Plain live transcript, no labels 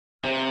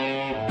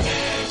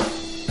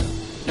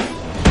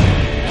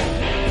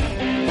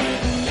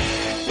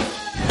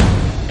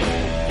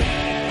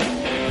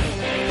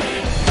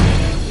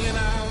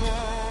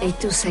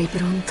Tu sei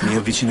pronto? Mi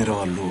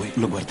avvicinerò a lui,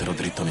 lo guarderò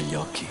dritto negli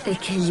occhi. E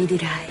che gli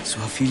dirai?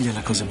 Sua figlia è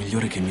la cosa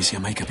migliore che mi sia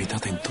mai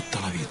capitata in tutta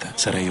la vita.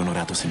 Sarei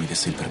onorato se mi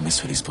desse il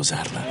permesso di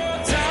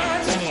sposarla.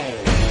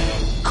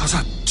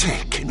 Cosa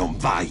c'è che non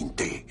va in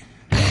te?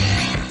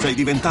 Sei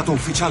diventato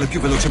ufficiale più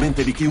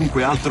velocemente di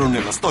chiunque altro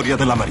nella storia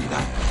della Marina.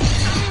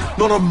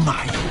 Non ho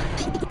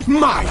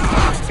mai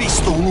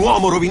visto un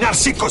uomo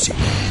rovinarsi così.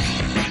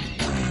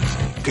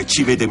 Che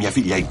ci vede mia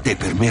figlia in te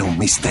per me è un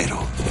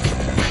mistero.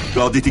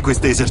 Goditi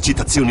queste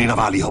esercitazioni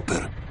navali,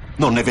 Hopper.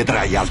 Non ne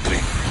vedrai altre.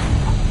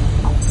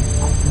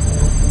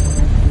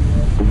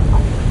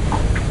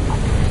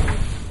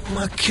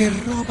 Ma che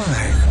roba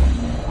è?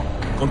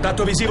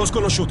 Contatto visivo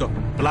sconosciuto.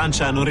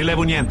 Plancia, non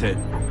rilevo niente.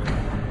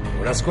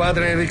 Una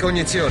squadra in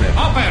ricognizione.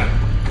 Hopper,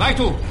 vai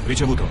tu.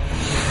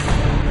 Ricevuto.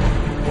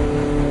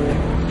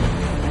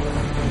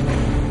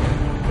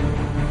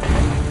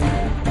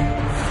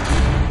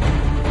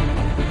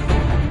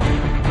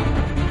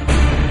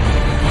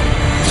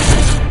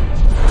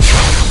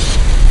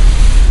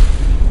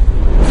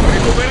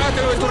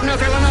 Recuperatelo e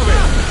tornate alla nave.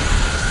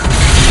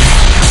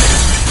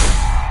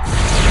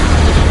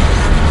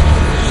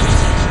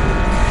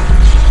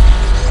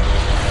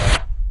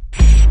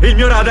 Il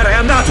mio radar è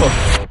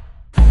andato.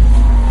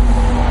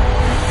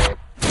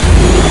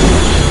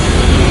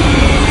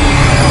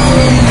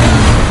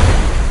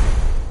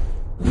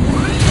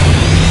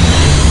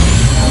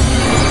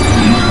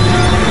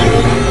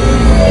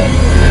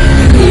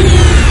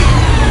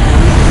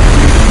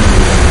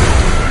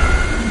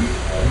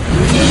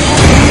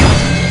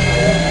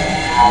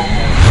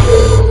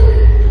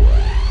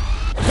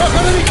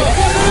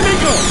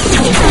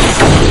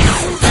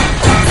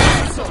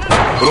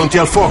 Pronti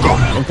al fuoco?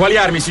 Con quali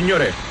armi,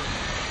 signore?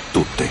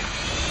 Tutte.